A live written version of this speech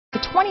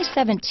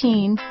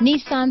2017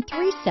 Nissan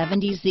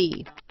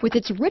 370Z. With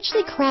its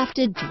richly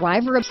crafted,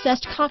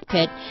 driver-obsessed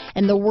cockpit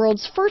and the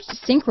world's first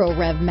synchro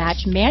rev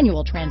match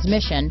manual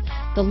transmission,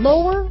 the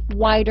lower,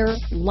 wider,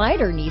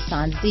 lighter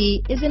Nissan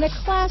Z is in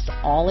a class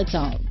all its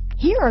own.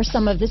 Here are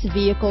some of this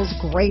vehicle's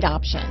great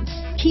options: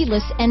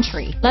 keyless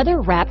entry,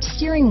 leather-wrapped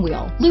steering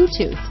wheel,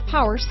 Bluetooth,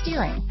 power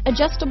steering,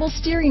 adjustable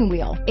steering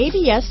wheel,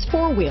 ABS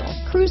 4-wheel,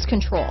 cruise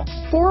control,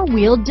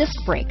 4-wheel disc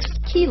brakes,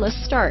 keyless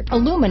start,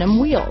 aluminum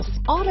wheels,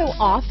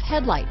 auto-off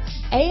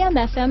headlights,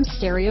 AM/FM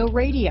stereo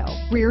radio,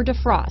 rear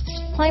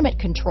defrost, climate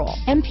control,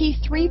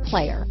 MP3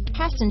 player,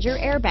 passenger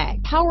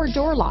airbag, power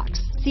door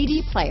locks,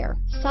 CD player,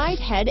 side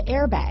head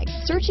airbag.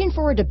 Searching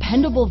for a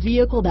dependable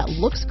vehicle that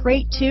looks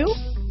great too?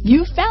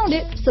 You found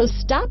it, so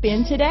stop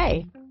in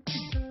today.